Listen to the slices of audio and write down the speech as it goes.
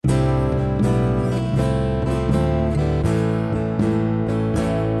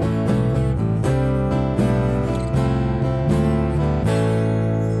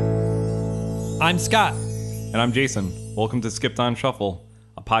I'm Scott. And I'm Jason. Welcome to Skipped on Shuffle,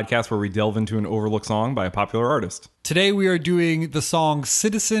 a podcast where we delve into an overlooked song by a popular artist. Today we are doing the song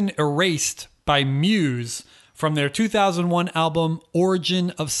Citizen Erased by Muse from their 2001 album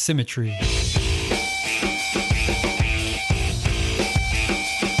Origin of Symmetry.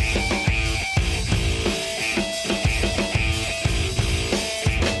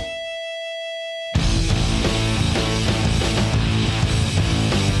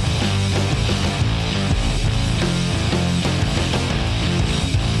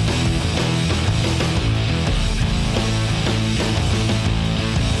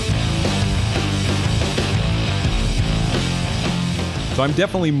 So I'm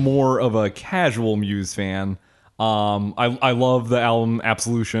definitely more of a casual Muse fan. I love the album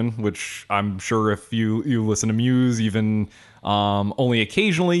Absolution, which I'm sure if you listen to Muse, even only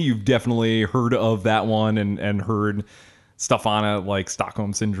occasionally, you've definitely heard of that one and heard stuff on it like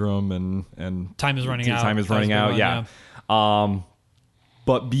Stockholm Syndrome and Time is running out. Time is running out. Yeah.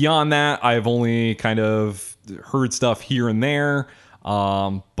 But beyond that, I've only kind of heard stuff here and there.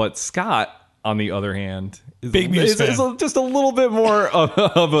 But Scott, on the other hand, is just a little bit more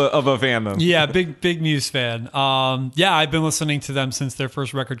of a fan than yeah, big Muse fan. Yeah, I've been listening to them since their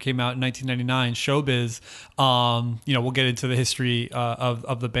first record came out in 1999, Showbiz. We'll get into the history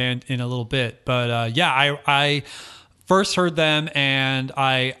of the band in a little bit, but I first heard them and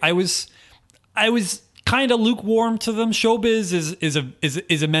I was kind of lukewarm to them. Showbiz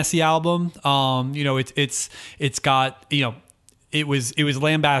is a messy album. It's got, it was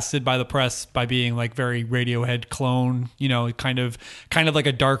lambasted by the press by being like very Radiohead clone, kind of like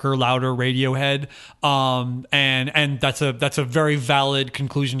a darker, louder Radiohead. And that's a very valid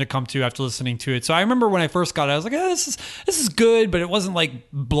conclusion to come to after listening to it. So I remember when I first got it, I was like, this is good, but it wasn't like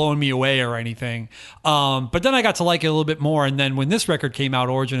blowing me away or anything. But then I got to like it a little bit more. And then when this record came out,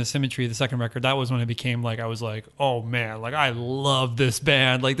 Origin of Symmetry, the second record, that was when it became like, I was like, oh man, like I love this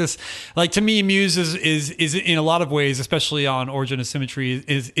band. Like this, like to me, Muse is in a lot of ways, especially on Origin of Symmetry,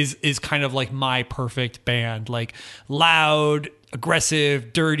 is kind of like my perfect band. Like loud,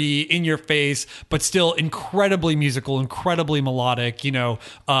 aggressive, dirty, in your face, but still incredibly musical, incredibly melodic,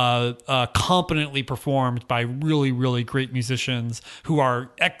 competently performed by really, really great musicians who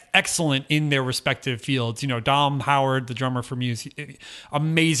are excellent in their respective fields. Dom Howard, the drummer for Muse,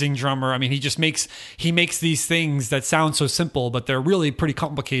 amazing drummer. I mean, he makes these things that sound so simple, but they're really pretty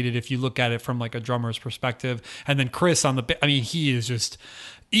complicated if you look at it from like a drummer's perspective. And then Chris he is just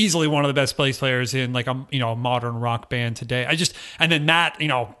easily one of the best bass players in like a modern rock band today. And then Matt,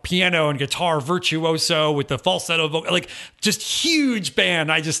 piano and guitar virtuoso with the falsetto vocal, like just huge band.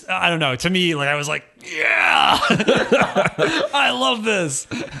 I don't know. To me, like I was like, yeah, I love this.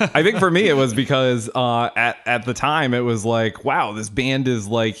 I think for me it was because at the time it was like, wow, this band is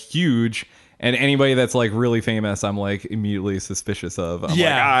like huge. And anybody that's like really famous, I'm like immediately suspicious of. I'm like,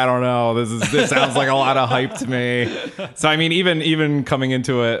 I don't know. This sounds like a lot of hype to me. So I mean, even coming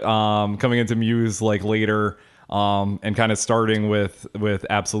into Muse like later, and kind of starting with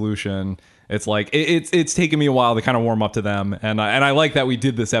Absolution, it's like it's taken me a while to kind of warm up to them, and I like that we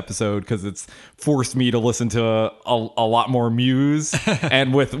did this episode because it's forced me to listen to a lot more Muse,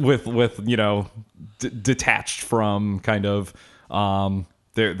 and with detached from kind of.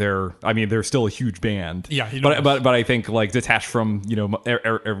 They're still a huge band. Yeah, but I think like detached from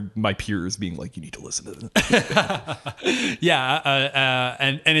my peers being like, you need to listen to this. Yeah,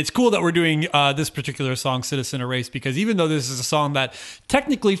 and it's cool that we're doing this particular song, Citizen Erased, because even though this is a song that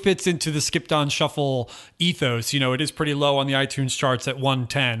technically fits into the Skipped on Shuffle ethos, it is pretty low on the iTunes charts at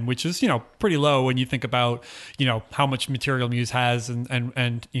 110, which is pretty low when you think about how much material Muse has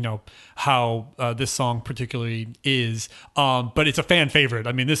and how this song particularly is. But it's a fan favorite.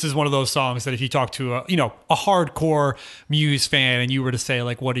 I mean, this is one of those songs that if you talk to a hardcore Muse fan and you were to say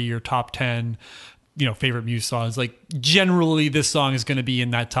like, what are your top 10 favorite Muse songs, like generally this song is going to be in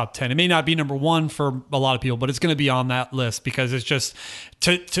that top 10. It may not be number one for a lot of people, but it's going to be on that list because it's just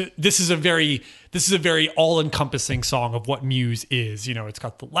this is a very all-encompassing song of what Muse is. It's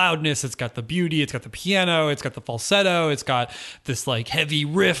got the loudness, it's got the beauty, it's got the piano, it's got the falsetto, it's got this like heavy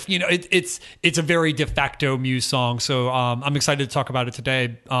riff. It's a very de facto Muse song. So I'm excited to talk about it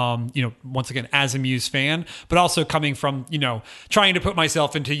today. Once again, as a Muse fan, but also coming from trying to put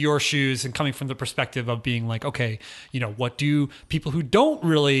myself into your shoes and coming from the perspective of being like, okay, what do people who don't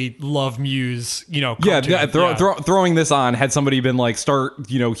really love Muse, throwing this on, had somebody been like, start,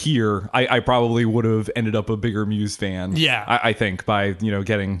 here, I probably would have ended up a bigger Muse fan. Yeah. I think by,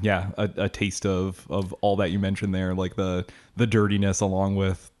 getting, a taste of all that you mentioned there, like the dirtiness along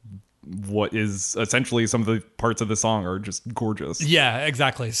with what is essentially some of the parts of the song are just gorgeous. Yeah,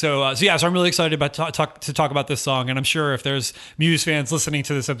 exactly. So I'm really excited about to talk about this song, and I'm sure if there's Muse fans listening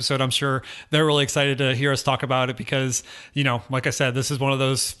to this episode, I'm sure they're really excited to hear us talk about it because, you know, like I said, this is one of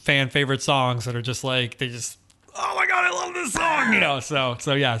those fan favorite songs that are just like oh my god, I love this song, you know.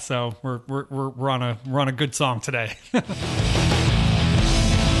 So we're on a good song today.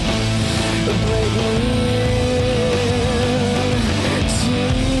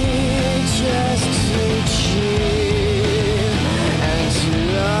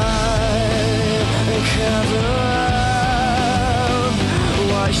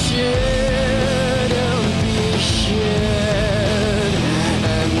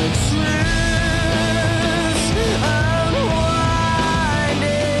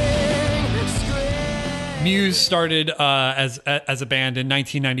 Muse started as a band in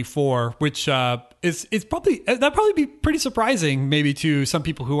 1994, which is probably be pretty surprising maybe to some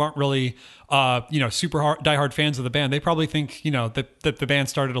people who aren't really super diehard fans of the band. They probably think that the band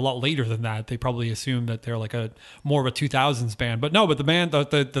started a lot later than that. They probably assume that they're like more of a 2000s band, but no. But the band,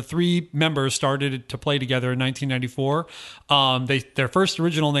 the three members started to play together in 1994. Their first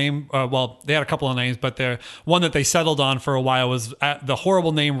original name, they had a couple of names, but the one that they settled on for a while was the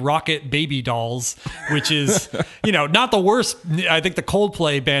horrible name Rocket Baby Dolls, which is not the worst. I think the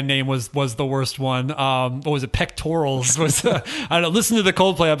Coldplay band name was the worst one. What was it? Pectorals was. I don't know. Listen to the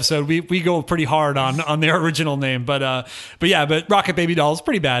Coldplay episode. We go pretty hard on their original name, but Rocket Baby Dolls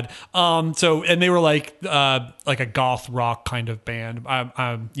pretty bad. And they were like a goth rock kind of band.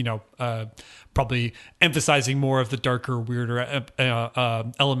 Probably emphasizing more of the darker, weirder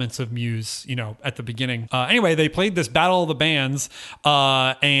elements of Muse, at the beginning. Anyway, they played this Battle of the Bands,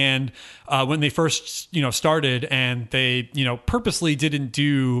 and when they first, started, and they, purposely didn't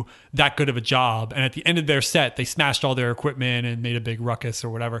do that good of a job. And at the end of their set, they smashed all their equipment and made a big ruckus or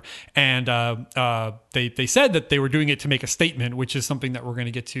whatever. And they said that they were doing it to make a statement, which is something that we're going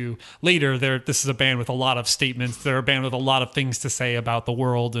to get to later. This is a band with a lot of statements. They're a band with a lot of things to say about the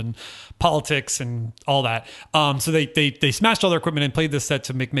world and politics and all that. So they smashed all their equipment and played this set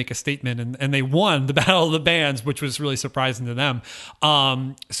to make a statement, and they won the Battle of the Bands, which was really surprising to them.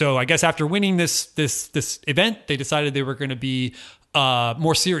 So I guess after winning this event, they decided they were going to be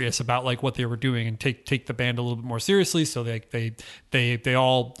more serious about like what they were doing and take the band a little bit more seriously. So they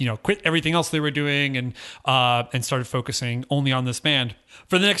all quit everything else they were doing and started focusing only on this band.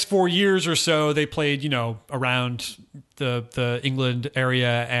 For the next 4 years or so, they played around the England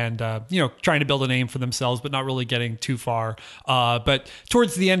area and trying to build a name for themselves, but not really getting too far. But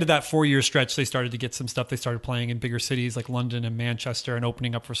towards the end of that 4-year stretch, they started to get some stuff. They started playing in bigger cities like London and Manchester and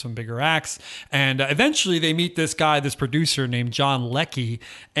opening up for some bigger acts. And eventually they meet this producer named John Leckie.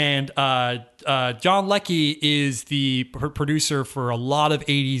 And John Leckie is the producer for a lot of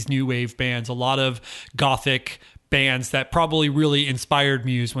 80s new wave bands, a lot of gothic bands that probably really inspired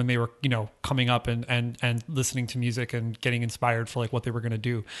Muse when they were, coming up and listening to music and getting inspired for like what they were going to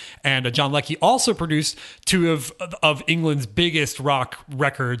do. And John Leckie also produced two of England's biggest rock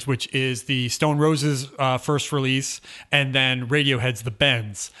records, which is the Stone Roses first release and then Radiohead's The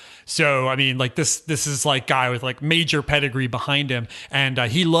Bends. So, I mean, like this is like guy with like major pedigree behind him. And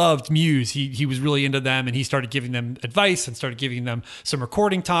he loved Muse. He was really into them, and he started giving them advice and started giving them some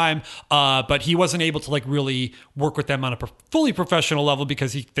recording time. But he wasn't able to like really work with them on a fully professional level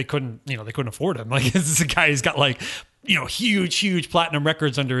because they couldn't afford him. Like this is a guy who's got like, huge platinum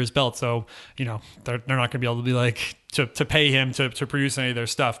records under his belt. So, they're not going to be able to be like to pay him to produce any of their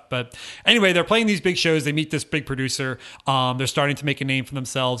stuff. But anyway, they're playing these big shows. They meet this big producer. They're starting to make a name for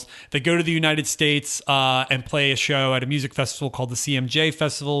themselves. They go to the United States and play a show at a music festival called the CMJ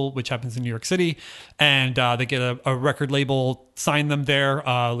Festival, which happens in New York City. And they get a record label, sign them there,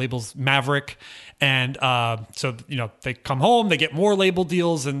 labels Maverick. And so, they come home, they get more label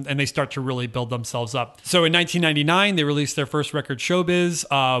deals, and they start to really build themselves up. So in 1999, they released their first record,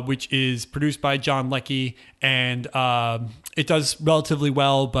 Showbiz, which is produced by John Leckie. And it does relatively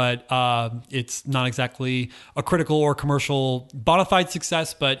well, but it's not exactly a critical or commercial bona fide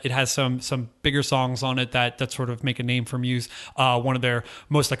success, but it has some bigger songs on it that sort of make a name for Muse. One of their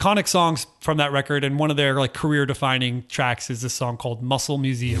most iconic songs from that record and one of their like career-defining tracks is this song called Muscle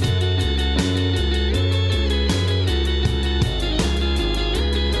Museum.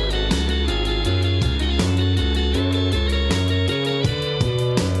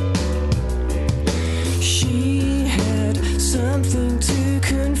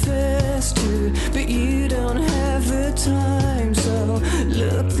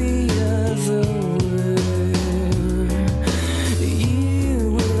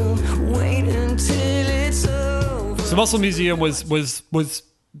 So Muscle Museum was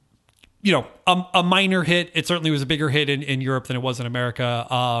a minor hit. It certainly was a bigger hit in Europe than it was in America.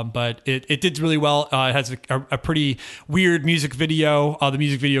 But it did really well. It has a pretty weird music video. The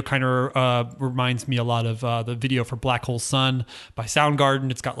music video kind of reminds me a lot of the video for Black Hole Sun by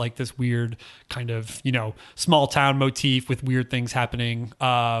Soundgarden. It's got like this weird kind of, small town motif with weird things happening.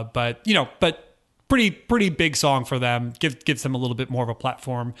 But pretty big song for them. Gives them a little bit more of a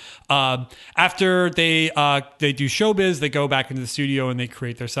platform. After they do Showbiz, they go back into the studio and they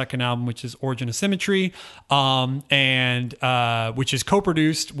create their second album, which is Origin of Symmetry, and which is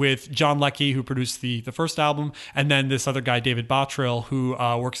co-produced with John Leckie, who produced the first album, and then this other guy, David Bottrill, who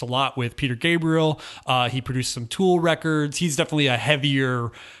works a lot with Peter Gabriel. He produced some Tool records. He's definitely a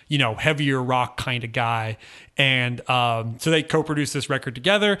heavier rock kind of guy. And so they co-produced this record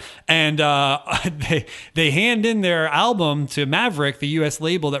together, and they hand in their album to Maverick, the U.S.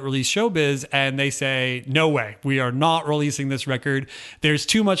 label that released Showbiz, and they say, "No way, we are not releasing this record. There's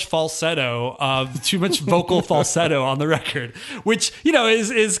too much falsetto, too much vocal falsetto on the record," which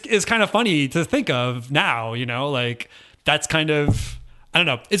is kind of funny to think of now. Like that's kind of. I don't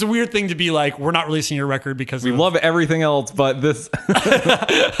know. It's a weird thing to be like, we're not releasing your record because we love everything else, but this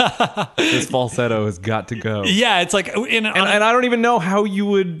this falsetto has got to go. Yeah, it's like, and I don't even know how you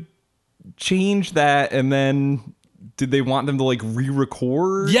would change that. And then, did they want them to like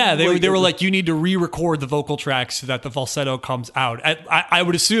re-record? Yeah, they were like, you need to re-record the vocal tracks so that the falsetto comes out. I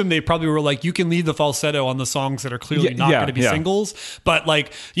would assume they probably were like, you can leave the falsetto on the songs that are clearly not going to be singles, but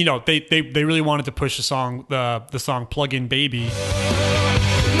like, they really wanted to push the song Plug In Baby.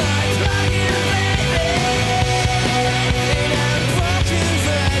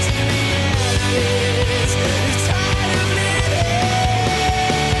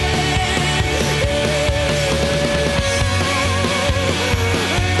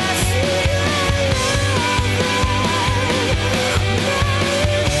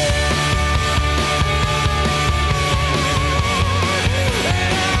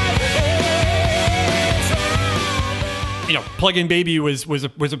 Plug In Baby was a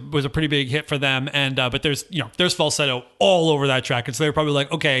pretty big hit for them, and but there's falsetto all over that track, and so they were probably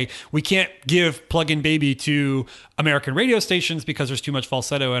like, okay, we can't give Plug In Baby to American radio stations because there's too much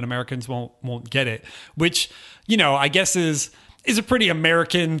falsetto and Americans won't get it, which I guess is a pretty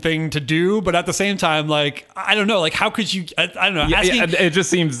American thing to do, but at the same time, like, I don't know, like, how could you? I don't know. It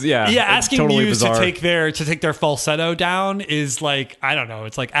just seems, asking totally Muse bizarre. to take their falsetto down is like, I don't know.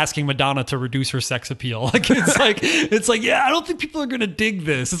 It's like asking Madonna to reduce her sex appeal. Like, it's like, yeah, I don't think people are gonna dig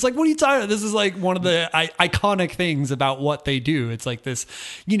this. It's like, what are you talking about? This is like one of the iconic things about what they do. It's like this,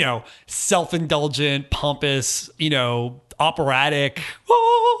 self-indulgent, pompous, operatic,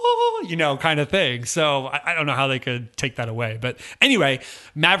 kind of thing. So I don't know how they could take that away. But anyway,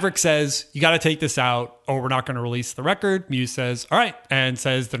 Maverick says, you got to take this out or we're not going to release the record. Muse says, all right, and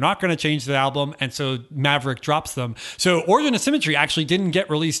says they're not going to change the album. And so Maverick drops them. So Origin of Symmetry actually didn't get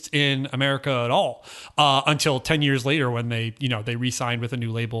released in America at all until 10 years later when they re-signed with a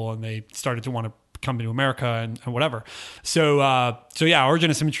new label and they started to want to come to America and whatever. So yeah, Origin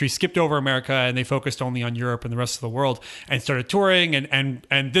of Symmetry skipped over America and they focused only on Europe and the rest of the world and started touring.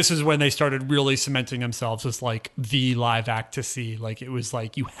 And this is when they started really cementing themselves as like the live act to see. Like, it was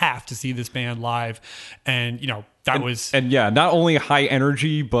like, you have to see this band live. And, not only high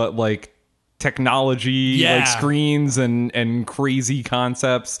energy, but like technology, like screens and crazy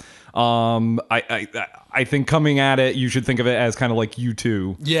concepts. I think coming at it, you should think of it as kind of like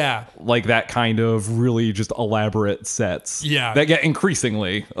U2. Yeah. Like that kind of really just elaborate sets. Yeah. That get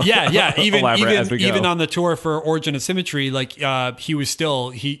increasingly elaborate as we go. Even on the tour for Origin of Symmetry, like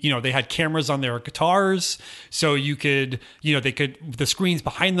they had cameras on their guitars. So you could, the screens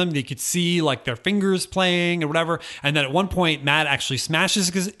behind them, they could see like their fingers playing or whatever. And then at one point, Matt actually smashes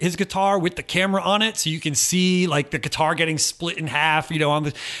his guitar with the camera on it. So you can see like the guitar getting split in half,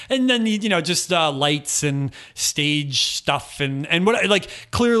 and then, just lights and stage stuff and what, like,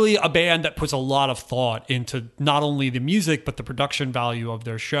 clearly a band that puts a lot of thought into not only the music but the production value of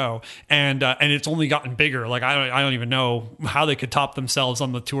their show, and it's only gotten bigger. Like, I don't even know how they could top themselves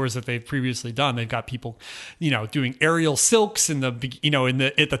on the tours that they've previously done. They've got people doing aerial silks at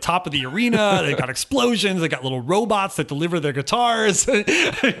the top of the arena. They've got explosions. They got little robots that deliver their guitars.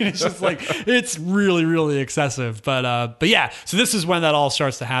 It's just like, it's really, really excessive, but yeah, so this is when that all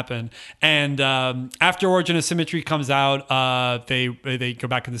starts to happen. And after Origin of Symmetry comes out, they go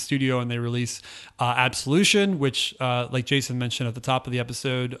back in the studio and they release Absolution, which, like Jason mentioned at the top of the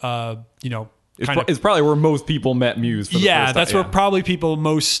episode, it's probably where most people met Muse. For the first time. That's where probably people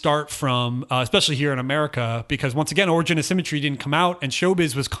most start from, especially here in America, because once again, Origin of Symmetry didn't come out and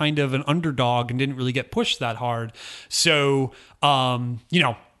Showbiz was kind of an underdog and didn't really get pushed that hard. So,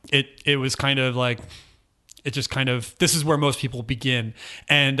 it was kind of like, it just kind of, this is where most people begin.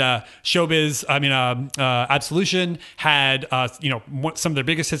 And Absolution had some of their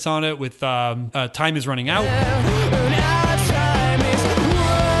biggest hits on it with Time Is Running Out.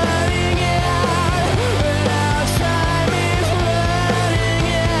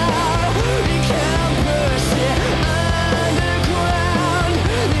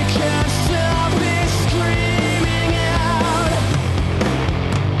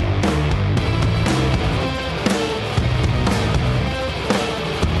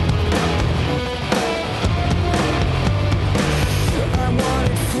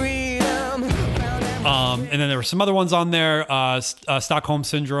 And then there were some other ones on there, Stockholm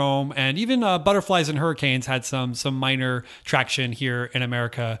Syndrome, and even Butterflies and Hurricanes had some minor traction here in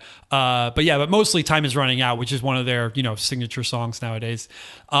America. But mostly Time Is Running Out, which is one of their signature songs nowadays.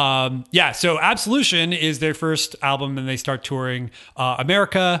 So Absolution is their first album, and they start touring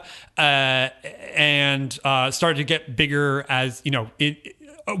America and started to get bigger as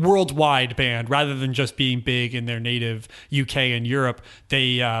a worldwide band rather than just being big in their native UK and Europe.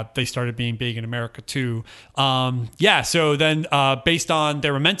 They started being big in America too. So then based on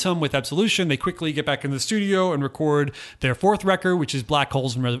their momentum with Absolution, they quickly get back in the studio and record their fourth record, which is Black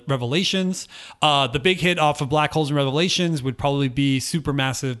Holes and Revelations. The big hit off of Black Holes and Revelations would probably be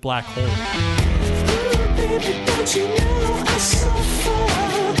Supermassive Black Hole. Oh, baby, don't you know I suffer?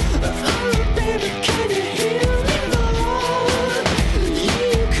 Oh, baby, can you hear me, Lord?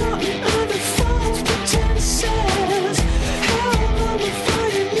 You caught me under false pretenses. How long before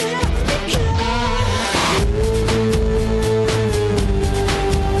you let me go?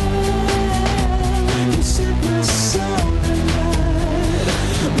 You set my soul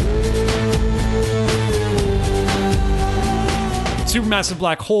Supermassive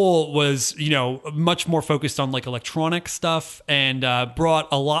Black Hole was, much more focused on like electronic stuff and brought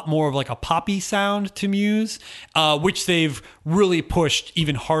a lot more of like a poppy sound to Muse, which they've really pushed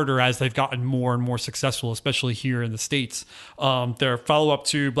even harder as they've gotten more and more successful, especially here in the States. Their follow-up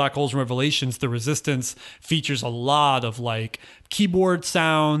to Black Holes and Revelations, The Resistance, features a lot of like keyboard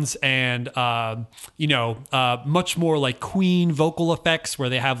sounds and, much more like Queen vocal effects where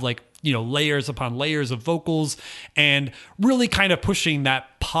they have like, layers upon layers of vocals and really kind of pushing that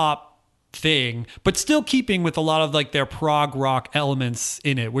pop thing, but still keeping with a lot of like their prog rock elements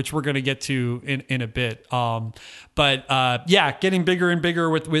in it, which we're going to get to in a bit. Getting bigger and bigger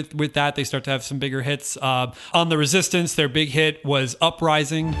with that, they start to have some bigger hits. On The Resistance, their big hit was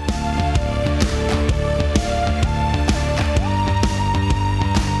Uprising.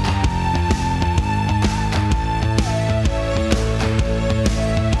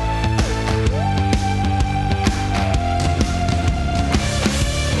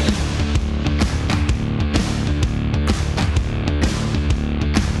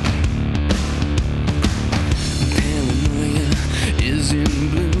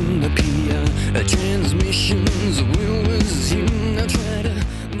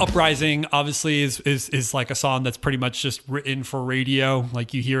 Uprising obviously is like a song that's pretty much just written for radio.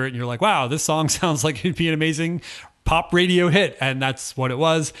 Like you hear it and you're like, wow, this song sounds like it'd be an amazing pop radio hit, and that's what it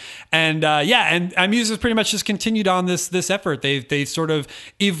was. And Muse has pretty much just continued on this effort. They've sort of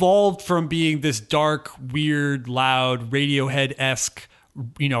evolved from being this dark, weird, loud, Radiohead-esque,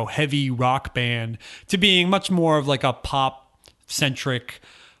 heavy rock band to being much more of like a pop centric,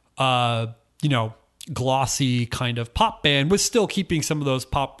 glossy kind of pop band with still keeping some of those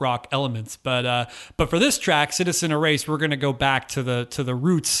pop rock elements. But for this track, Citizen Erased, we're going to go back to the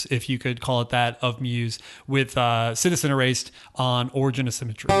roots, if you could call it that, of Muse with Citizen Erased on Origin of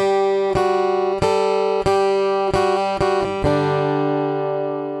Symmetry.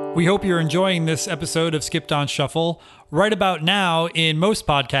 We hope you're enjoying this episode of Skipped on Shuffle. Right about now, in most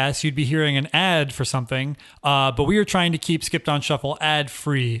podcasts, you'd be hearing an ad for something, but we are trying to keep Skipped on Shuffle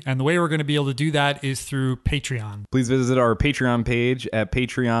ad-free, and the way we're going to be able to do that is through Patreon. Please visit our Patreon page at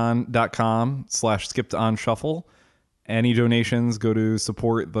patreon.com/skippedonshuffle. Any donations go to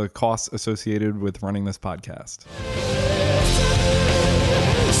support the costs associated with running this podcast.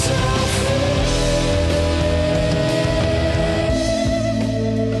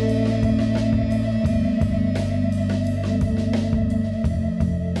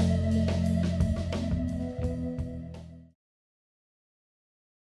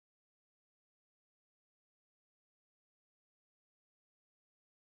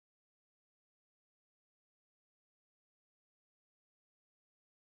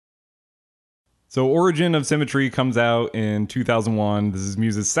 So Origin of Symmetry comes out in 2001. This is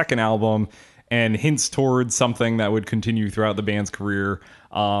Muse's second album and hints towards something that would continue throughout the band's career,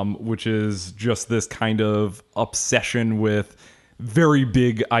 which is just this kind of obsession with very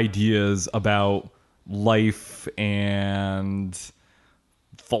big ideas about life and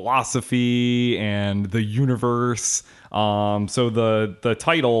philosophy and the universe. So the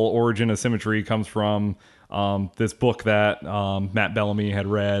title Origin of Symmetry comes from this book that Matt Bellamy had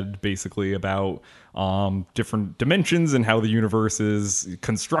read, basically about different dimensions and how the universe is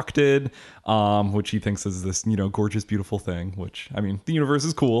constructed, which he thinks is this, gorgeous, beautiful thing, which, I mean, the universe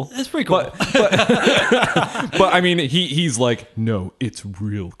is cool. It's pretty cool. But I mean, he's like, no, it's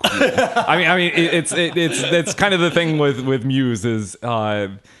real cool. I mean, it's kind of the thing with Muse is,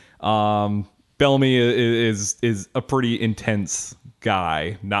 Bellamy is a pretty intense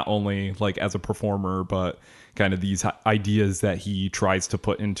guy, not only like as a performer, but kind of these ideas that he tries to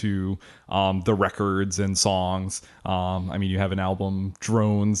put into the records and songs. I mean, you have an album,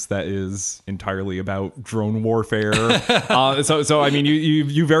 Drones, that is entirely about drone warfare. So I mean,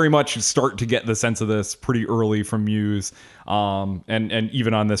 you very much start to get the sense of this pretty early from Muse. And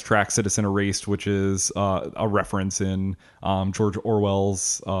even on this track, Citizen Erased, which is a reference in George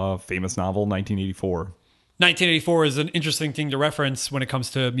Orwell's famous novel, 1984. 1984 is an interesting thing to reference when it comes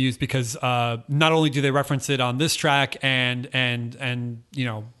to Muse because not only do they reference it on this track and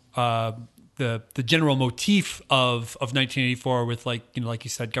the general motif of 1984 with like you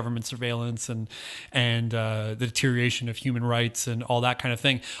said, government surveillance and the deterioration of human rights and all that kind of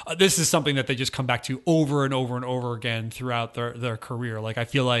thing. This is something that they just come back to over and over and over again throughout their career. Like I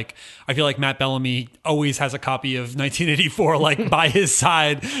feel like Matt Bellamy always has a copy of 1984 like by his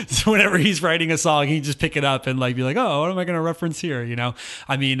side. So whenever he's writing a song, he just pick it up and like be like, oh, what am I going to reference here?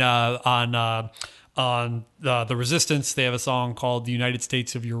 I mean, on the Resistance, they have a song called "The United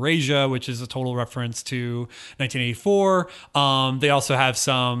States of Eurasia," which is a total reference to 1984. They also have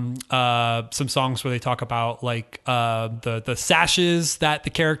some songs where they talk about like the sashes that the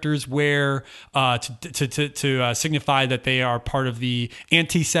characters wear to signify that they are part of the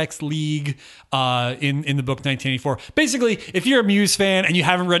anti-sex league in the book 1984. Basically, if you're a Muse fan and you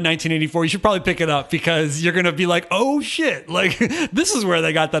haven't read 1984, you should probably pick it up because you're gonna be like, oh shit, like this is where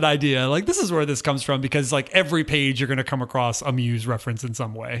they got that idea. Like this is where this comes from, because like every page you're going to come across a Muse reference in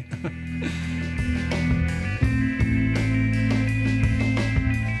some way.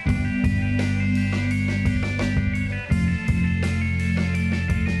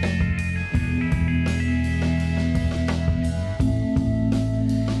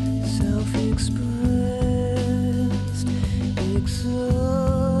 Self-expressed,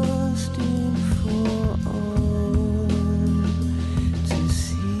 exhausting for all to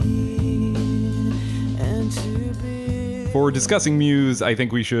see and to be. For discussing Muse, I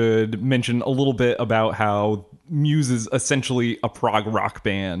think we should mention a little bit about how Muse is essentially a prog rock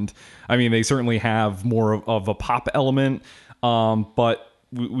band. I mean, they certainly have more of a pop element, but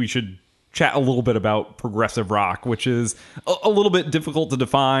we should chat a little bit about progressive rock, which is a little bit difficult to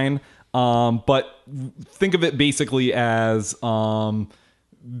define, but think of it basically as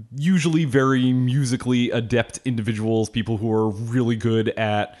usually very musically adept individuals, people who are really good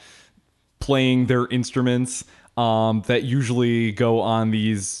at playing their instruments, that usually go on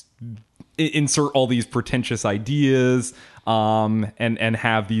these, insert all these pretentious ideas, and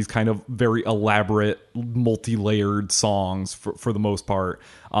have these kind of very elaborate, multi-layered songs for the most part.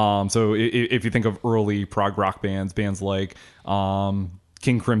 So if you think of early prog rock bands like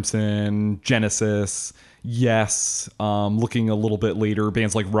King Crimson, Genesis, Yes, looking a little bit later,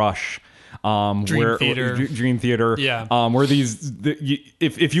 bands like Rush, Dream Theater, yeah. Where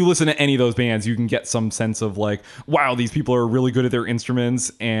if you listen to any of those bands, you can get some sense of like, wow, these people are really good at their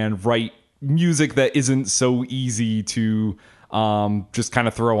instruments and write music that isn't so easy to just kind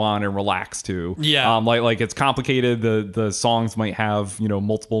of throw on and relax to. Yeah. Like it's complicated. The songs might have,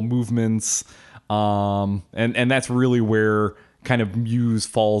 multiple movements. And that's really where kind of Muse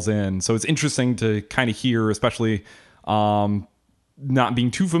falls in. So it's interesting to kind of hear, especially not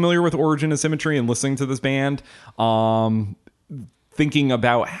being too familiar with Origin of Symmetry and listening to this band, thinking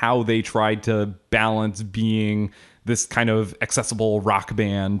about how they tried to balance being this kind of accessible rock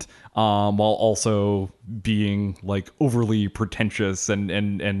band, while also being like overly pretentious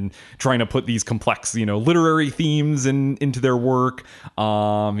and trying to put these complex, literary themes into their work.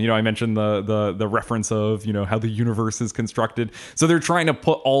 I mentioned the reference of, how the universe is constructed. So they're trying to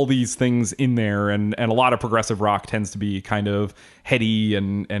put all these things in there, and a lot of progressive rock tends to be kind of heady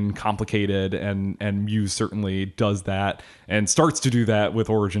and complicated, and Muse certainly does that and starts to do that with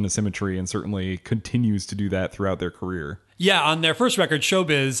Origin of Symmetry, and certainly continues to do that throughout their career. Yeah, on their first record,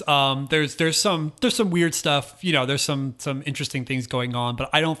 Showbiz, there's some weird stuff. You know, there's some interesting things going on, but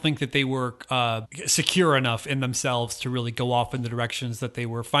I don't think that they were secure enough in themselves to really go off in the directions that they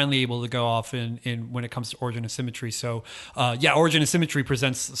were finally able to go off in when it comes to Origin of Symmetry. So, Origin of Symmetry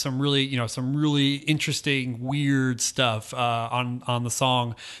presents some really interesting, weird stuff on the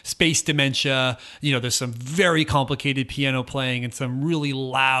song. Space Dementia. You know, there's some very complicated piano playing and some really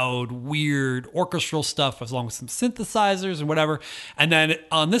loud, weird orchestral stuff, along with some synthesizers and whatever. And then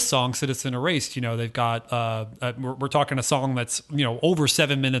on this song, Citizen Erased, you know, they've got we're talking a song that's, you know, over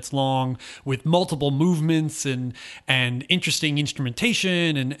 7 minutes long with multiple movements and interesting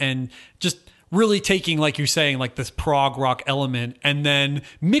instrumentation and just really taking, like you're saying, like this prog rock element and then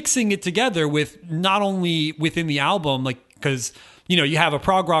mixing it together with not only within the album, like, because you know, you have a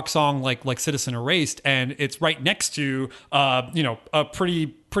prog rock song like Citizen Erased, and it's right next to a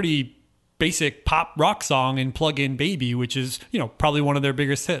pretty basic pop rock song in Plug In Baby, which is, you know, probably one of their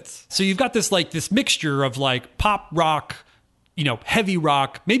biggest hits. So you've got this mixture of like pop rock, you know, heavy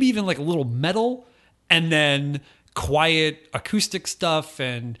rock, maybe even like a little metal, and then quiet acoustic stuff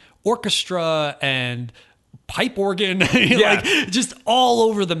and orchestra and pipe organ, like just all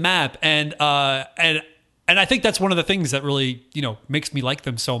over the map. And I think that's one of the things that really, you know, makes me like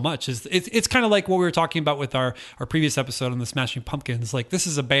them so much. Is it's kind of like what we were talking about with our previous episode on the Smashing Pumpkins. Like, this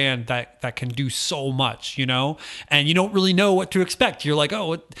is a band that can do so much, you know, and you don't really know what to expect. You're like,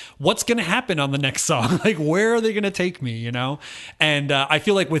 oh, what's going to happen on the next song? Like, where are they going to take me, you know? And I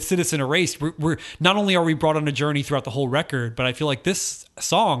feel like with Citizen Erased, we're not only are we brought on a journey throughout the whole record, but I feel like this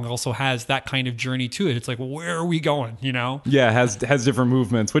song also has that kind of journey to it. It's like, well, where are we going, you know? Yeah, it has different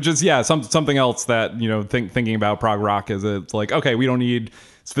movements, which is something else that, you know, thinking about prog rock is it's like, okay, we don't need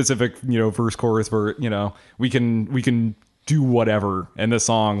specific, you know, verse chorus for, you know, we can do whatever, and this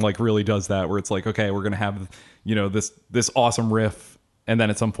song like really does that, where it's like, okay, we're gonna have, you know, this awesome riff, and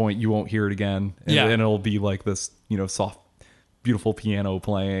then at some point you won't hear it again, and it'll be like this, you know, soft, beautiful piano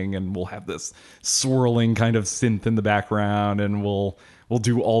playing, and we'll have this swirling kind of synth in the background, and we'll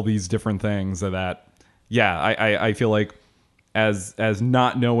do all these different things that I feel like as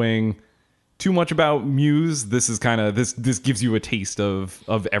not knowing too much about Muse, this is kind of this gives you a taste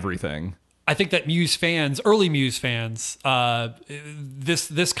of everything. I think that early Muse fans,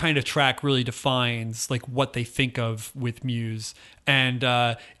 this kind of track really defines like what they think of with Muse. And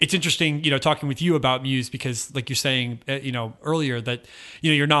it's interesting, you know, talking with you about Muse, because like you're saying, you know, earlier that,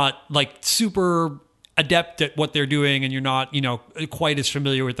 you know, you're not like super adept at what they're doing, and you're not, you know, quite as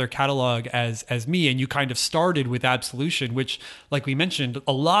familiar with their catalog as me, and you kind of started with Absolution, which, like we mentioned,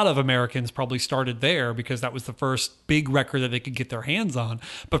 a lot of Americans probably started there because that was the first big record that they could get their hands on.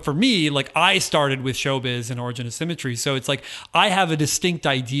 But for me, like, I started with Showbiz and Origin of Symmetry, so it's like I have a distinct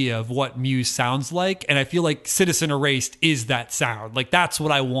idea of what Muse sounds like, and I feel like Citizen Erased is that sound. Like, that's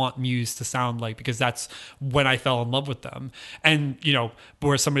what I want Muse to sound like, because that's when I fell in love with them. And, you know,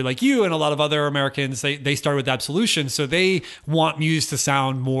 where somebody like you and a lot of other Americans, they started with Absolution, so they want Muse to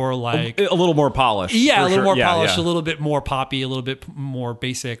sound more like a little more polished. Yeah, a little more polished, a little bit more poppy, a little bit more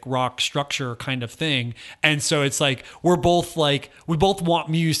basic rock structure kind of thing. And so it's like we both want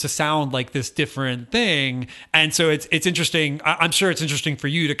Muse to sound like this different thing. And so it's interesting. I'm sure it's interesting for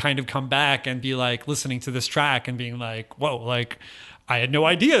you to kind of come back and be like listening to this track and being like, whoa, like, I had no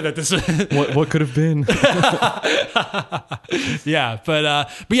idea that this what could have been. And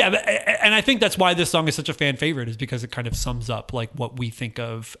I think that's why this song is such a fan favorite, is because it kind of sums up like what we think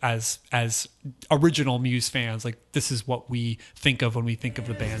of as original Muse fans. Like, this is what we think of when we think of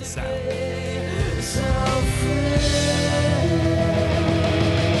the band's sound.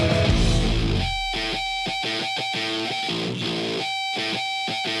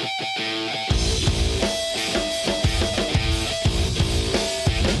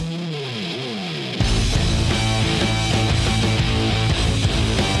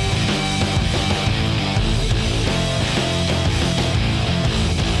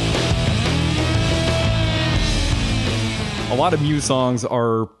 A lot of Muse songs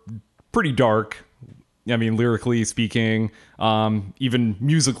are pretty dark. I mean, lyrically speaking, even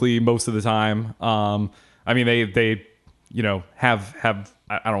musically most of the time. I mean, they you know, have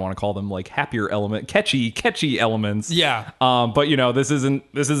I don't want to call them like happier catchy elements. Yeah. But you know, this isn't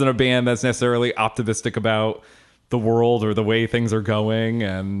a band that's necessarily optimistic about the world or the way things are going,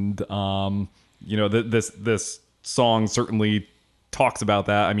 and you know, this song certainly talks about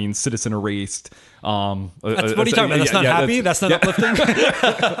that. I mean, Citizen Erased. What are you talking about? That's not happy? That's not uplifting?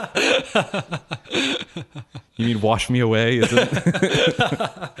 You mean Wash Me Away? Is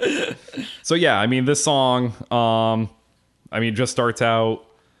it? So yeah, I mean, this song, I mean, just starts out,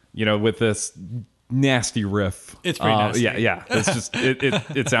 you know, with this nasty riff. It's pretty nasty. Yeah. It's just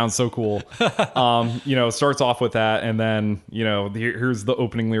it sounds so cool. It starts off with that, and then here's the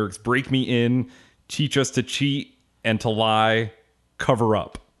opening lyrics: "Break me in, teach us to cheat and to lie, cover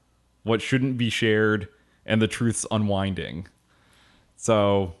up what shouldn't be shared, and the truth's unwinding."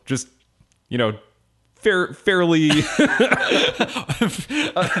 So just fairly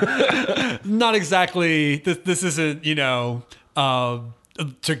not exactly. This isn't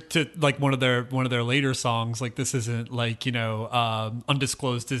to like one of their later songs. Like this isn't like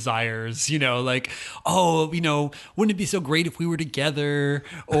undisclosed desires. Like wouldn't it be so great if we were together,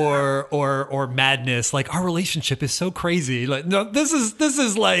 or madness. Like our relationship is so crazy. Like no, this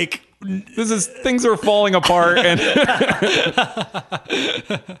is like. This is things are falling apart and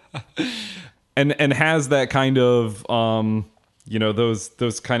and has that kind of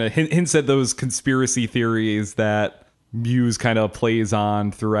those kind of hints at those conspiracy theories that Muse kind of plays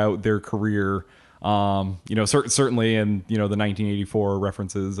on throughout their career. Certainly in the 1984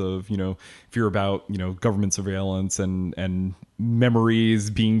 references of fear about government surveillance and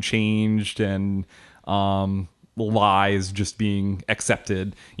memories being changed and lies just being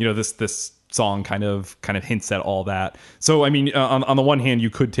accepted. This song kind of hints at all that. So I mean, on the one hand, you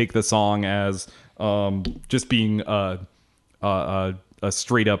could take the song as just being a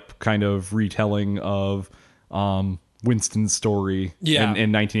straight up kind of retelling of Winston's story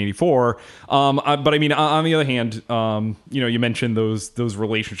in 1984. But I mean, on the other hand, you mentioned those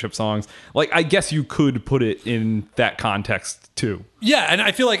relationship songs. Like, I guess you could put it in that context too. Yeah, and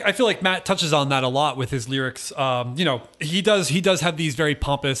I feel like Matt touches on that a lot with his lyrics. He does have these very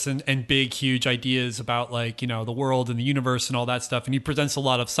pompous and big, huge ideas about like the world and the universe and all that stuff, and he presents a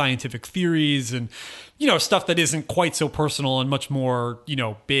lot of scientific theories and stuff that isn't quite so personal and much more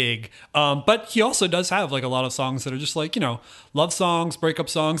big. But he also does have like a lot of songs that are just like love songs, breakup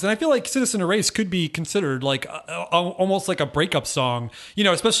songs, and I feel like Citizen Erase could be considered like almost like a breakup song.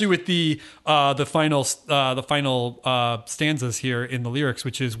 Especially with the final stanzas here in the lyrics,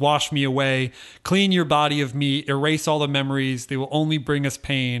 which is "Wash me away, clean your body of me, erase all the memories, they will only bring us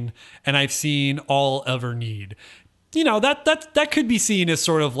pain, and I've seen all I'll ever need." That could be seen as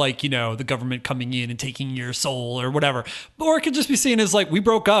sort of like the government coming in and taking your soul or whatever, or it could just be seen as like, we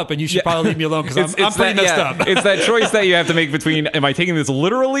broke up and you should probably leave me alone because I'm pretty messed up. It's that choice that you have to make between, am I taking this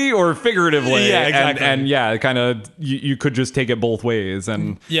literally or figuratively? Yeah, exactly. And kind of you could just take it both ways.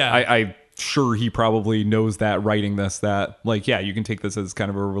 And I sure he probably knows that writing this, that like, you can take this as kind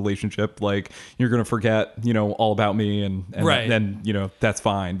of a relationship, like you're gonna forget all about me and right. then that's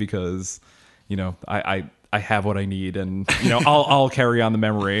fine because I have what I need, and I'll carry on the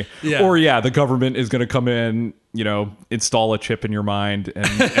memory. Yeah. Or the government is going to come in, install a chip in your mind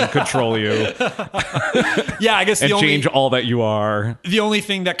and control you. I guess and change all that you are. The only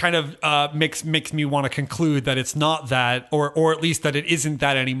thing that kind of makes me want to conclude that it's not that, or at least that it isn't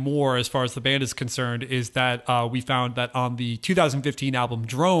that anymore as far as the band is concerned, is that we found that on the 2015 album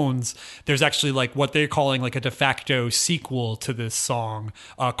Drones, there's actually like what they're calling like a de facto sequel to this song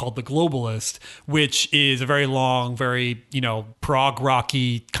called The Globalist, which is a very long, very prog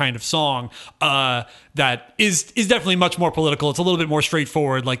rocky kind of song that is definitely much more political. It's a little bit more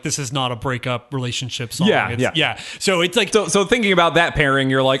straightforward. Like, this is not a breakup relationship song. Yeah. So it's like, so thinking about that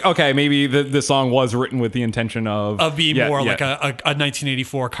pairing, you're like, okay, maybe the song was written with the intention of being more like a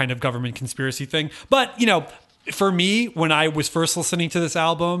 1984 kind of government conspiracy thing. But for me, when I was first listening to this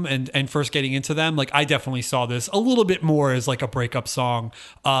album and first getting into them, like I definitely saw this a little bit more as like a breakup song.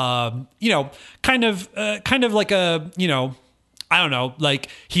 Kind of like a, I don't know, like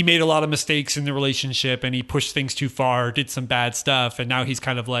he made a lot of mistakes in the relationship and he pushed things too far, did some bad stuff. And now he's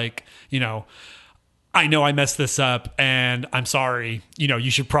kind of like, I know I messed this up and I'm sorry.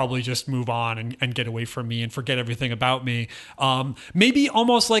 You should probably just move on and get away from me and forget everything about me. Maybe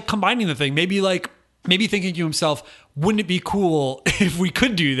almost like combining the thing, maybe thinking to himself, wouldn't it be cool if we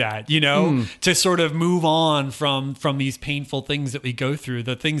could do that, to sort of move on from these painful things that we go through,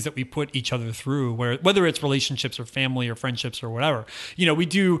 the things that we put each other through, whether it's relationships or family or friendships or whatever. We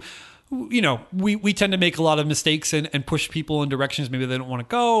do, we tend to make a lot of mistakes and push people in directions maybe they don't want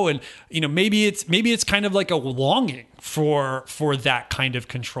to go. And, maybe it's kind of like a longing for that kind of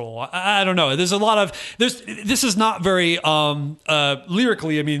control. I don't know. This is not very,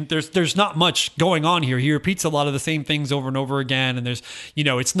 lyrically, I mean, there's not much going on here. He repeats a lot of the same things over and over again. And there's,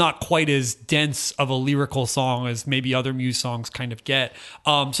 it's not quite as dense of a lyrical song as maybe other Muse songs kind of get.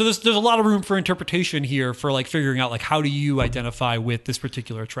 So there's a lot of room for interpretation here for like figuring out like, how do you identify with this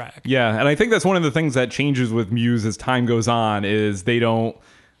particular track? Yeah. And I think that's one of the things that changes with Muse as time goes on is they don't,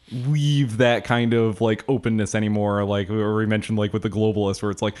 leave that kind of like openness anymore, like we mentioned, like with the globalists, where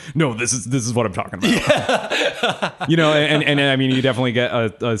it's like, no, this is what I'm talking about. You know, and I mean, you definitely get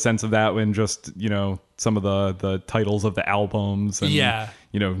a sense of that when just, you know, some of the titles of the albums, and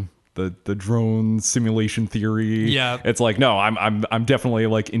you know, the drone simulation theory. It's like, no, I'm definitely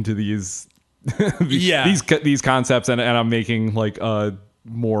like into these these concepts, and I'm making like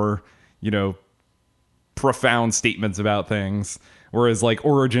more, you know, profound statements about things. Whereas like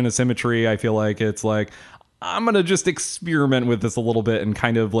Origin of Symmetry, I feel like it's like, I'm going to just experiment with this a little bit and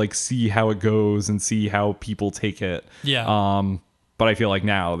kind of like see how it goes and see how people take it. But I feel like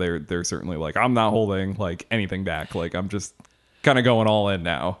now they're certainly like, I'm not holding like anything back. Like, I'm just kind of going all in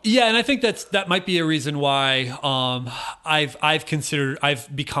now. Yeah, and I think that might be a reason why I've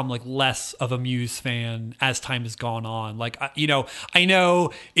become like less of a Muse fan as time has gone on. Like, you know, I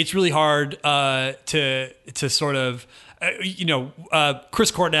know it's really hard to sort of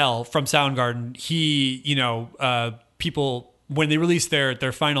Chris Cornell from Soundgarden. He, you know, people, when they released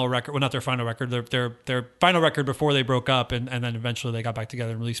their final record, well, not their final record, their final record before they broke up, and then eventually they got back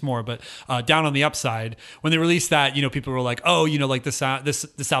together and released more. But Down on the Upside, when they released that, you know, people were like, oh, you know, like this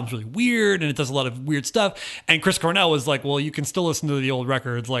sounds really weird and it does a lot of weird stuff. And Chris Cornell was like, well, you can still listen to the old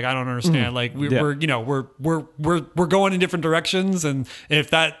records. Like, I don't understand. Like we're you know, we're going in different directions, and if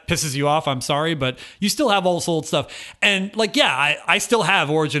that pisses you off, I'm sorry, but you still have all this old stuff. And like, yeah, I still have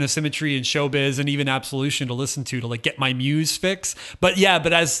Origin of Symmetry and Showbiz and even Absolution to listen to like get my Muse fix. But yeah,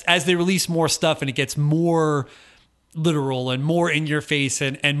 but as they release more stuff and it gets more literal and more in your face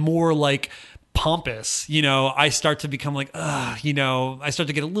and more like pompous, you know, I start to become like, you know, I start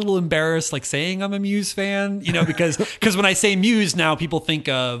to get a little embarrassed like saying I'm a Muse fan, you know, because when I say Muse now, people think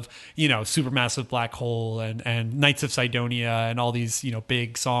of, you know, Supermassive Black Hole and Knights of Sidonia and all these, you know,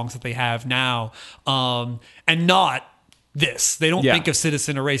 big songs that they have now, and not this. They don't think of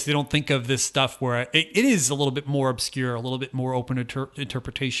Citizen Erased. They don't think of this stuff where it is a little bit more obscure, a little bit more open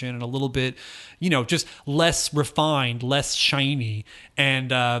interpretation, and a little bit, you know, just less refined, less shiny.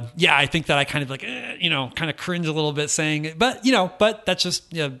 And I think that I kind of like, you know, kind of cringe a little bit saying it. But, you know, that's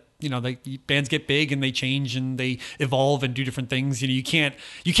just, you know, bands get big and they change and they evolve and do different things. You know, you can't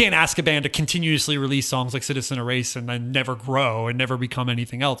ask a band to continuously release songs like Citizen Erased and then never grow and never become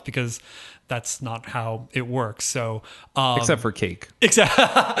anything else, because that's not how it works. So, except for Cake. Except, I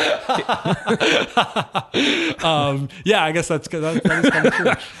guess that's good. That is kind of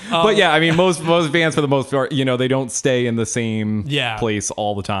true. But yeah, I mean, most bands for the most part, you know, they don't stay in the same place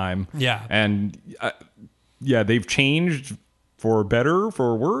all the time. Yeah, and they've changed. For better,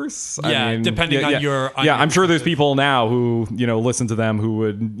 for worse. Yeah, I mean, depending on your. I'm sure there's people now who, you know, listen to them who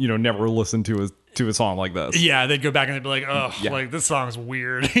would, you know, never listen to a song like this. Yeah, they'd go back and they'd be like, oh, like this song's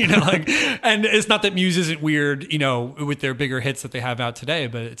weird, you know, like, and it's not that Muse isn't weird, you know, with their bigger hits that they have out today,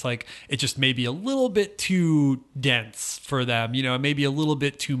 but it's like it just may be a little bit too dense for them, you know, it may be a little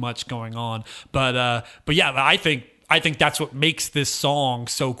bit too much going on, but yeah, I think that's what makes this song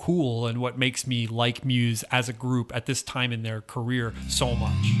so cool and what makes me like Muse as a group at this time in their career so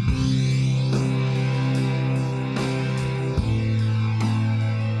much.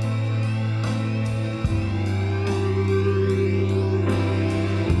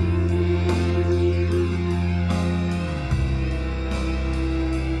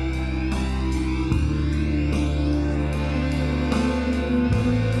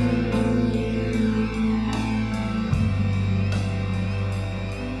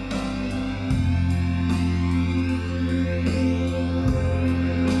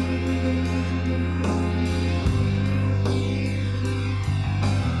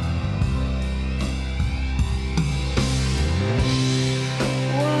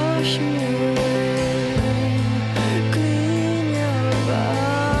 Wash me away, clean your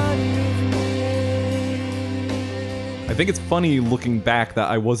body of me. I think it's funny looking back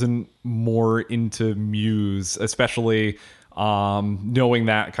that I wasn't more into Muse, especially knowing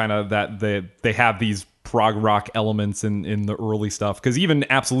that kind of that they have these prog rock elements in the early stuff. Because even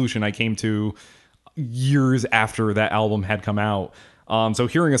Absolution I came to years after that album had come out. So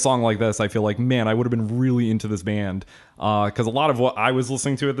hearing a song like this, I feel like, man, I would have been really into this band. Because a lot of what I was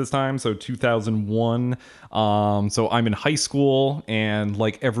listening to at this time, so 2001, so I'm in high school, and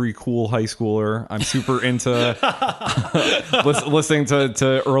like every cool high schooler, I'm super into listening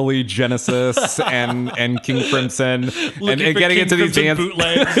to early Genesis and King Crimson, and getting into these bands,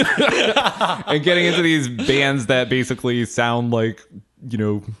 and getting into these bands that basically sound like, you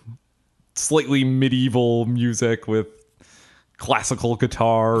know, slightly medieval music with classical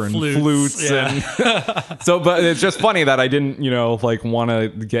guitar and flutes and so, but it's just funny that I didn't, you know, like want to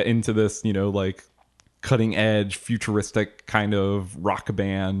get into this, you know, like cutting edge, futuristic kind of rock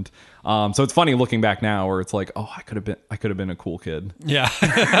band. So it's funny looking back now where it's like, oh, I could have been a cool kid. Yeah.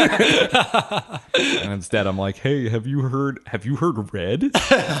 And instead I'm like, hey, have you heard Red?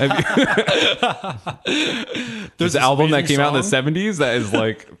 There's an album that came out in the 70s that is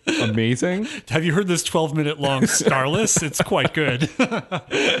like amazing. Have you heard this 12-minute long Starless? It's quite good. So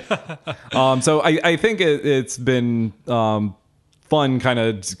I think it's been fun kind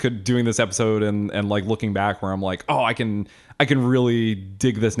of doing this episode and like looking back where I'm like, oh, I can really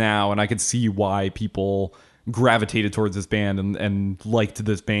dig this now, and I can see why people gravitated towards this band and liked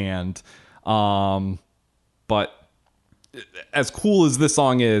this band. But as cool as this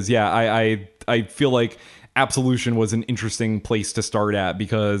song is, yeah, I feel like Absolution was an interesting place to start at,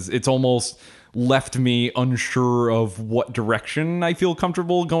 because it's almost left me unsure of what direction I feel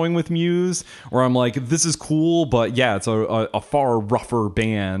comfortable going with Muse, where I'm like, this is cool, but yeah, it's a far rougher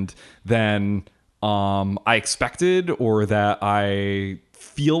band than I expected, or that I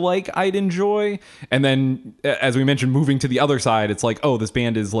feel like I'd enjoy. And then, as we mentioned, moving to the other side, it's like, oh, this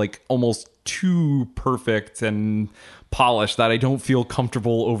band is like almost too perfect and polished that I don't feel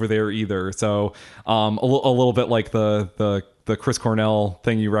comfortable over there either. So a little bit like the Chris Cornell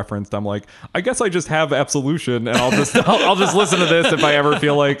thing you referenced, I'm like, I guess I just have Absolution, and I'll just I'll just listen to this if I ever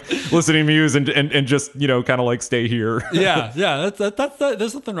feel like listening to Muse, and just, you know, kind of like stay here. Yeah, that's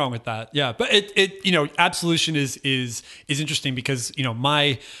there's nothing wrong with that. Yeah, but it you know, Absolution is interesting because, you know,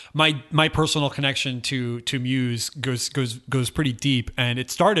 my personal connection to Muse goes pretty deep, and it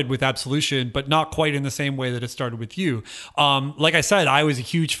started with Absolution, but not quite in the same way that it started with you. Like I said, I was a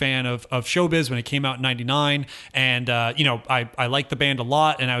huge fan of Showbiz when it came out in '99, and you know, I liked the band a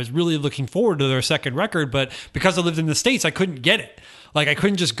lot, and I was really looking forward to their second record, but because I lived in the States, I couldn't get it. Like, I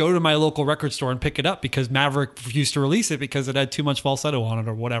couldn't just go to my local record store and pick it up because Maverick refused to release it because it had too much falsetto on it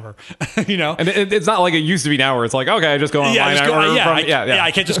or whatever, you know? And it's not like it used to be now where it's like, okay, I just go online.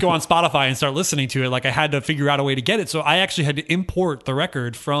 I can't just go on Spotify and start listening to it. Like, I had to figure out a way to get it. So I actually had to import the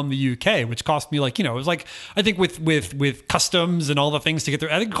record from the UK, which cost me like, you know, it was like, I think with customs and all the things to get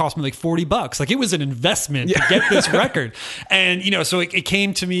there, I think it cost me like $40. Like, it was an investment to get this record. And, you know, so it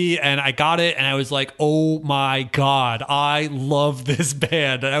came to me and I got it and I was like, oh my God, I love this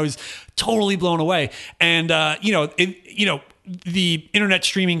band. And I was totally blown away. And the internet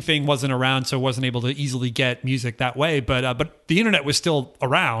streaming thing wasn't around, so I wasn't able to easily get music that way. But the internet was still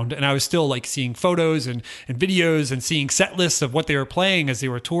around, and I was still like seeing photos and videos and seeing set lists of what they were playing as they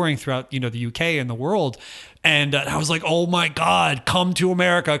were touring throughout, you know, the UK and the world. And I was like, oh my God, come to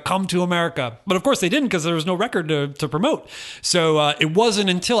America. But of course they didn't, because there was no record to promote. So it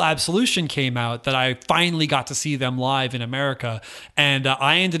wasn't until Absolution came out that I finally got to see them live in America. And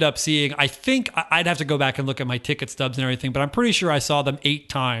I ended up seeing, I think I'd have to go back and look at my ticket stubs and everything, but I'm pretty sure I saw them 8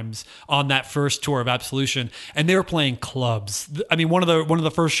 times on that first tour of Absolution. And they were playing clubs. I mean, one of the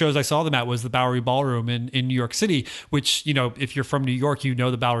first shows I saw them at was the Bowery Ballroom in New York City, which, you know, if you're from New York, you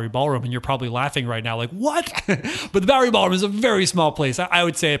know the Bowery Ballroom, and you're probably laughing right now like, what? But the Bowery Ballroom is a very small place. I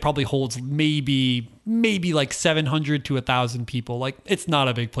would say it probably holds maybe like 700 to 1,000 people. Like, it's not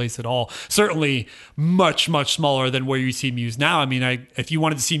a big place at all. Certainly much smaller than where you see Muse now. I mean, if you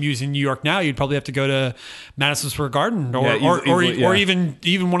wanted to see Muse in New York now, you'd probably have to go to Madison Square Garden or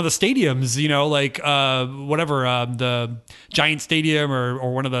even one of the stadiums, you know, like the Giant Stadium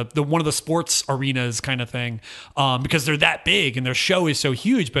or one of the sports arenas kind of thing, because they're that big and their show is so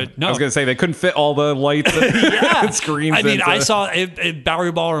huge. But no, I was gonna say they couldn't fit all the lights and screens. I mean, I saw a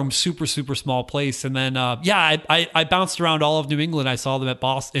Bowery Ballroom, super small place. And then, I bounced around all of New England. I saw them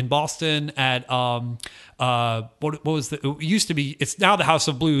in Boston at, what was the, it used to be, it's now the House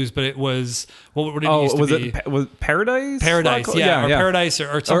of Blues, but it was, what did it used to be? Was it Paradise? Paradise, Paradise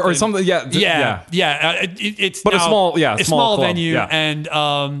or something. Or something, it's but now a small club, venue. Yeah. And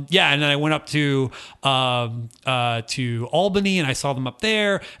then I went up to Albany and I saw them up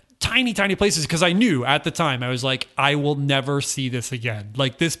there. Tiny places, because I knew at the time, I was like, I will never see this again.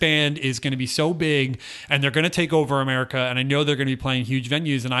 Like, this band is going to be so big and they're going to take over America, and I know they're going to be playing huge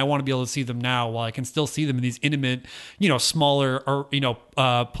venues, and I want to be able to see them now while I can still see them in these intimate, you know, smaller or, you know,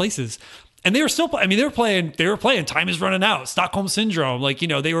 places. And they were still, I mean, they were playing Time Is Running Out, Stockholm Syndrome. Like, you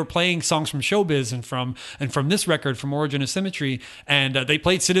know, they were playing songs from Showbiz and from this record, from Origin of Symmetry. And they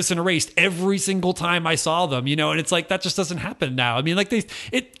played Citizen Erased every single time I saw them, you know, and it's like, that just doesn't happen now. I mean, like,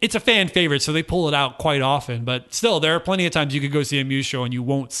 it's a fan favorite, so they pull it out quite often, but still, there are plenty of times you could go see a Muse show and you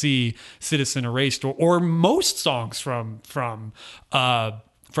won't see Citizen Erased or most songs from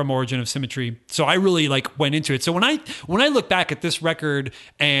Origin of Symmetry. So I really like went into it. So when I look back at this record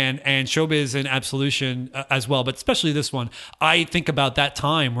and Showbiz and Absolution as well, but especially this one, I think about that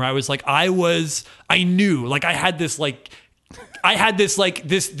time where I was like, I knew, like I had this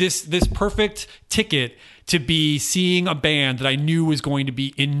perfect ticket to be seeing a band that I knew was going to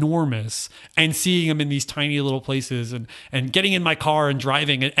be enormous and seeing them in these tiny little places and getting in my car and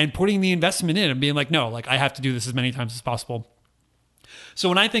driving and putting the investment in and being like, no, like I have to do this as many times as possible. So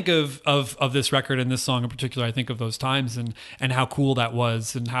when I think of this record and this song in particular, I think of those times and how cool that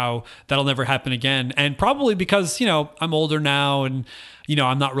was and how that'll never happen again. And probably because, you know, I'm older now and, you know,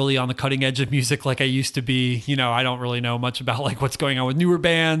 I'm not really on the cutting edge of music like I used to be. You know, I don't really know much about like what's going on with newer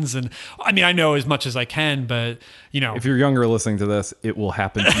bands. And I mean, I know as much as I can, but you know, if you're younger listening to this, it will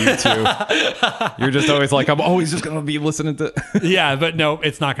happen to you too. You're just always like, I'm always just going to be listening to. Yeah, but no,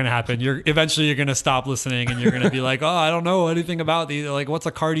 it's not going to happen. Eventually you're going to stop listening and you're going to be like, oh, I don't know anything about these. Like, what's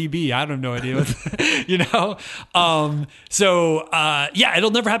a Cardi B? I don't know idea. You know? Yeah,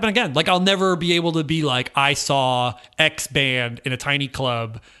 it'll never happen again. Like, I'll never be able to be like, I saw X band in a tiny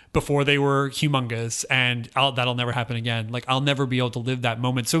club before they were humongous, and that'll never happen again. Like, I'll never be able to live that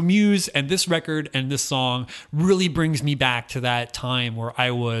moment. So Muse and this record and this song really brings me back to that time where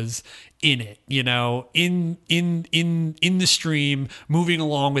I was in it, you know, in the stream, moving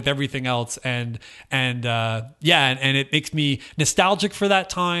along with everything else, and it makes me nostalgic for that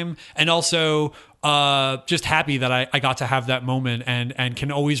time, and also just happy that I got to have that moment and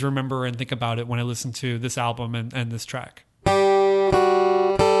can always remember and think about it when I listen to this album and this track.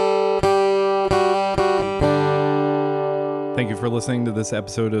 Thank you for listening to this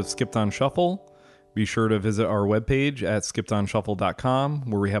episode of Skipped on Shuffle. Be sure to visit our webpage at skippedonshuffle.com,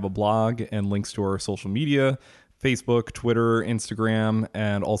 where we have a blog and links to our social media, Facebook, Twitter, Instagram,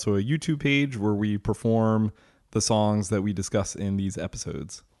 and also a YouTube page where we perform the songs that we discuss in these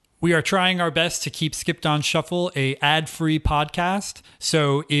episodes. We are trying our best to keep Skipped on Shuffle a ad-free podcast.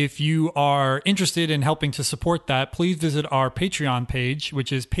 So if you are interested in helping to support that, please visit our Patreon page,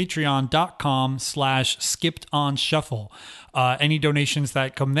 which is patreon.com/skippedonshuffle. Any donations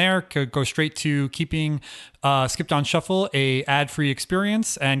that come there could go straight to keeping Skipped on Shuffle a ad-free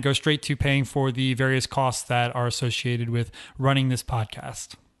experience and go straight to paying for the various costs that are associated with running this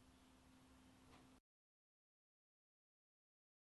podcast.